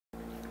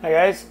Hi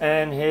guys,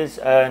 and here's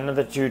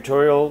another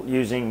tutorial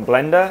using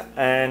Blender,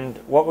 and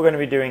what we're going to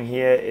be doing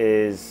here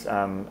is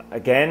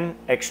again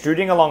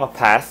extruding along a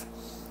path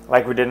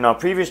like we did in our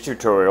previous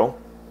tutorial,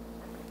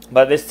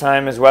 but this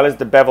time, as well as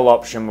the bevel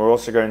option, we're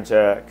also going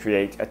to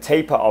create a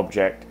taper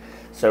object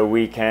so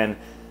we can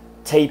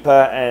taper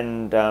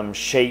and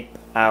shape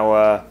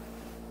our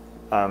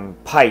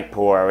pipe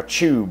or our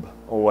tube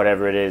or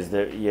whatever it is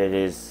that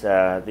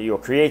you're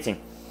creating.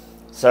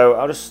 So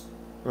I'll just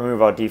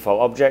remove our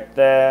default object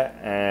there,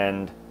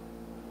 and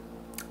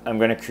I'm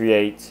going to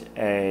create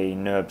a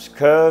NURBS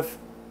curve.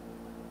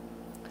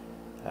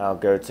 I'll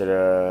go to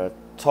the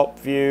top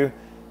view,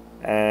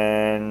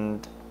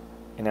 and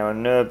in our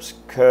NURBS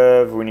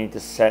curve we need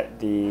to set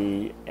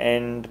the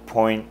end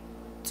point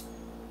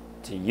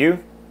to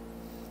U,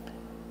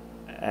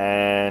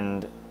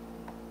 and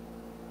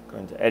go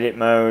into edit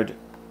mode.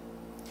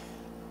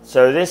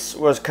 So this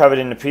was covered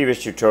in the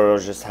previous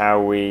tutorials, just how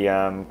we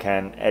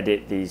can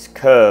edit these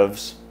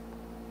curves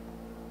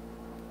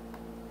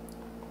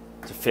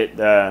to fit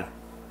the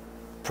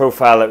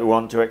profile that we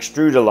want to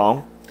extrude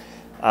along.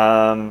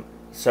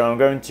 So I'm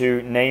going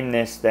to name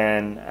this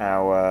then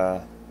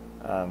our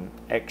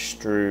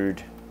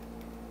ExtrudePath.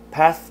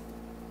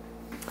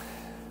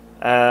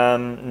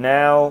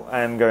 Now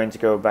I'm going to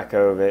go back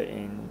over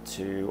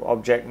into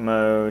object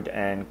mode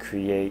and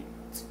create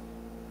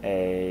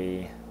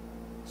a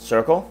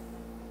circle.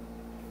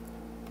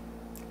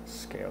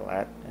 Scale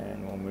that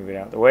and we'll move it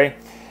out of the way,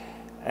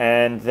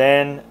 and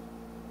then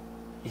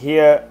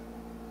here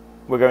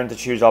we're going to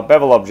choose our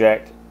bevel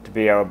object to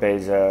be our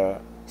Bezier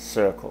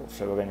circle.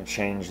 So we're going to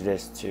change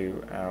this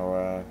to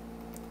our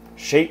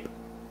shape,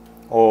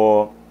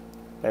 or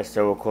let's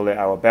say we'll call it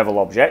our bevel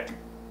object.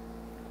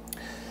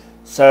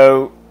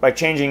 So by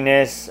changing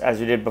this, as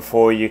we did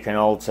before, you can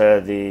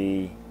alter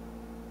the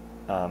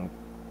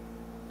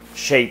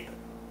shape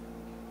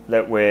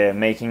that we're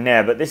making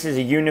there, but this is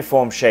a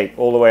uniform shape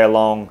all the way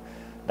along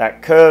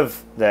that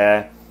curve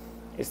there.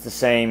 It's the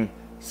same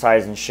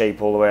size and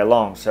shape all the way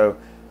along. So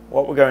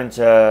what we're going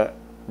to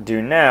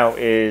do now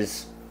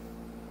is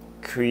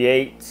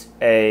create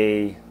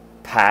a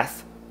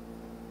path,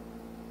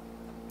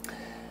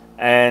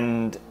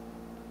 and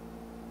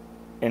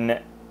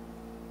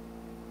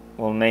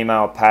we'll name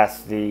our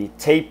path the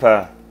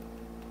taper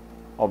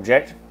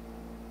object,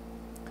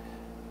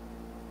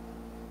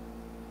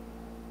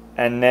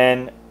 and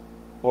then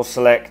we'll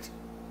select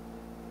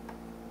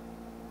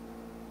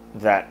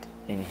that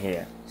in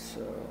here. So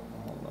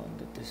hold on,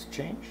 did this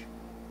change?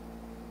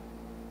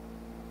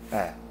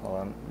 Hold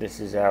on. This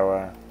is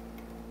our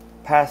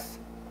path,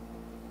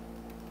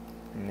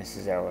 and this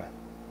is our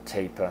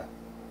taper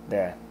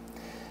there.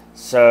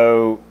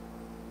 So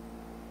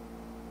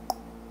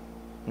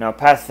now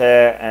path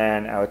there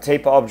and our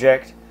taper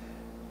object,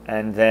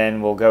 and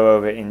then we'll go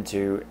over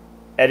into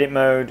edit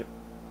mode,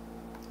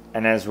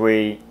 and as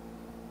we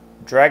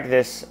drag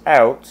this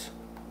out,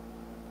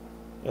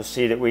 you'll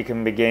see that we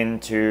can begin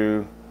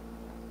to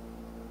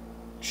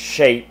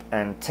shape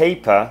and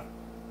taper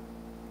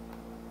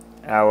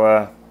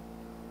our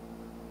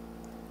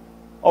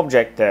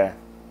object there.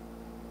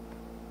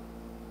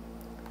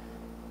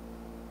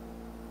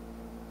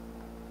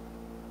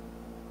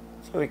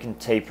 So we can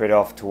taper it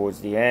off towards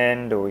the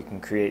end, or we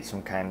can create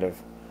some kind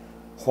of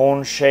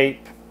horn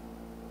shape.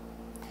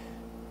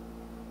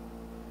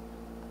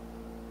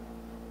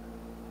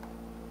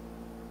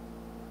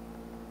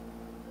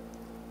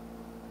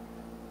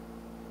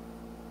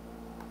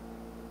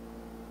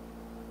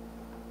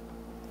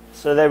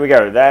 So there we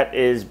go. That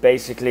is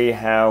basically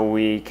how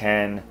we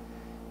can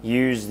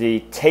use the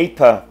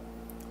taper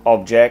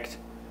object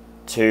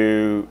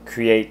to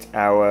create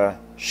our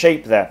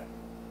shape there.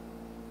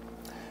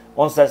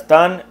 Once that's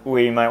done,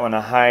 we might want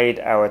to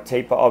hide our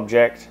taper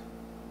object.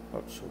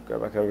 Oops, we'll go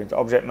back over into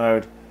object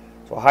mode.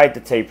 So we'll hide the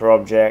taper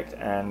object,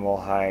 and we'll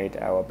hide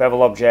our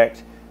bevel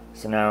object.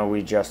 So now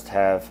we just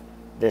have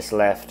this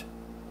left.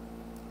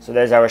 So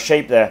there's our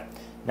shape there.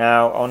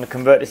 Now I want to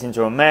convert this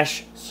into a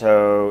mesh,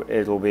 so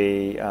it'll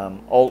be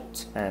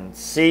Alt and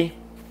C,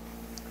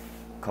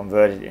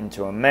 convert it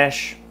into a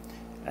mesh,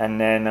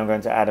 and then I'm going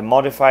to add a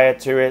modifier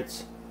to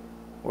it,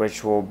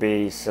 which will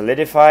be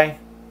solidify,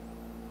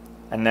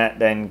 and that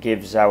then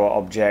gives our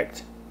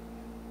object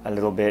a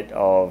little bit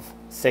of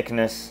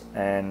thickness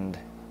and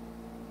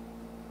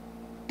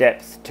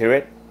depth to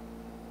it.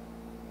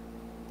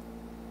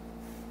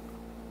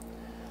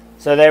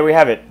 So there we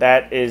have it.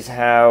 That is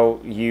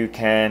how you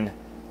can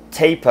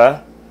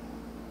taper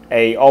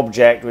a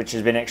object which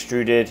has been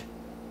extruded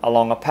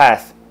along a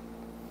path.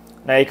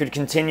 Now you could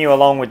continue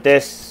along with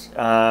this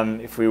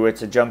if we were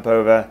to jump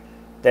over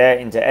there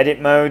into edit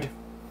mode.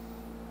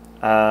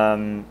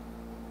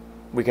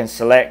 We can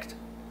select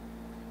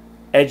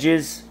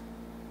edges,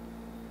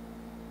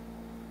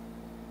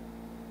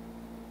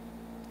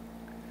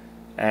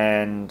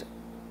 and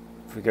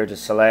if we go to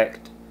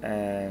select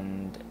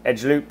and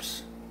edge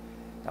loops,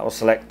 that will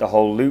select the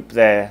whole loop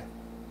there.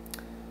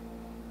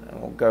 And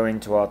we'll go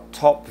into our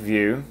top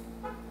view,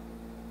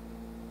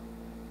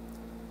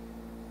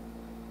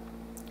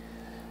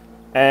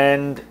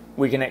 and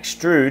we can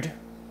extrude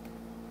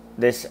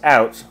this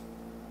out. So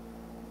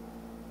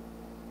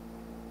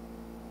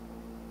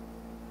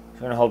I'm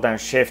going to hold down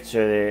shift so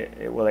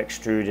that it will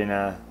extrude in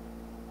a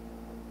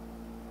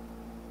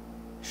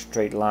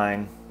straight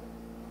line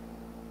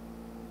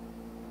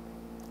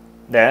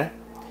there,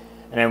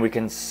 and then we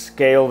can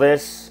scale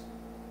this.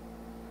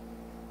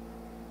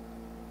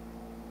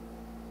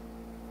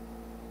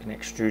 We can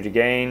extrude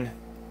again.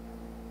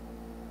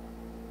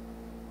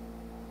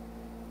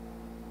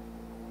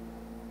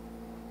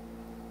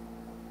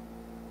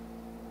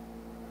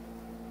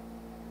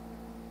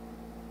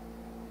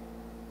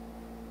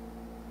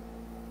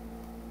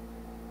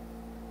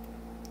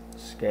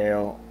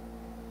 Scale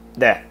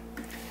there.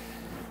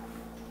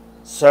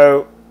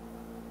 So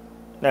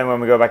then when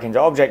we go back into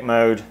object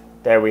mode,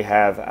 there we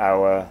have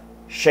our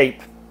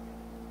shape,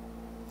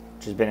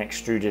 which has been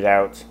extruded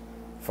out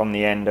from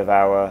the end of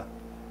our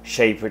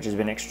shape, which has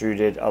been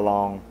extruded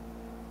along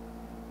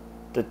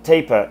the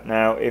taper.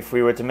 Now if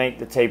we were to make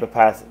the taper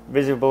path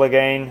visible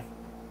again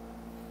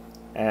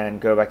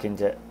and go back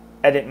into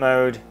edit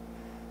mode,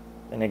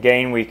 then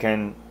again we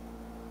can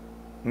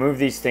move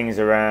these things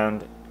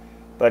around,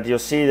 but you'll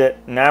see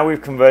that now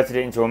we've converted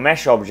it into a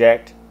mesh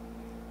object.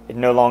 It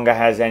no longer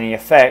has any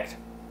effect.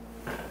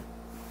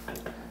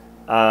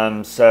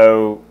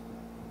 So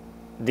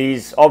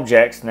these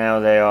objects, now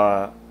they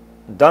are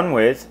done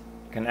with,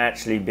 can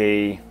actually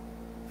be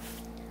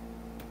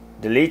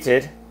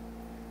deleted,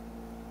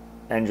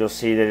 and you'll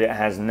see that it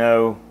has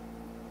no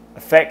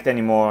effect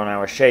anymore on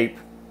our shape,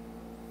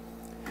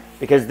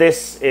 because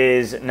this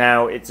is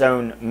now its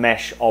own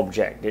mesh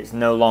object. It's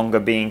no longer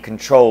being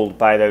controlled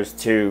by those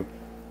two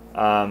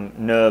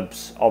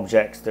NURBS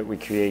objects that we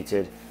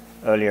created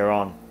earlier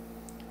on.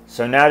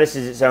 So now this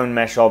is its own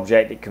mesh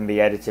object. It can be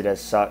edited as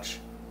such,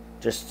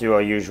 just through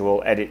our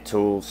usual edit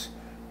tools,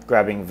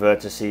 grabbing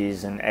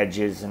vertices and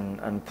edges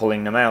and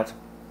pulling them out.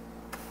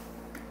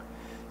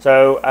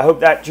 So I hope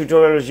that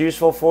tutorial was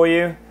useful for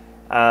you.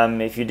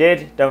 If you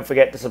did, don't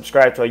forget to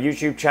subscribe to our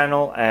YouTube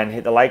channel and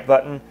hit the like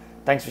button.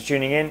 Thanks for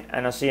tuning in,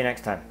 and I'll see you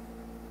next time.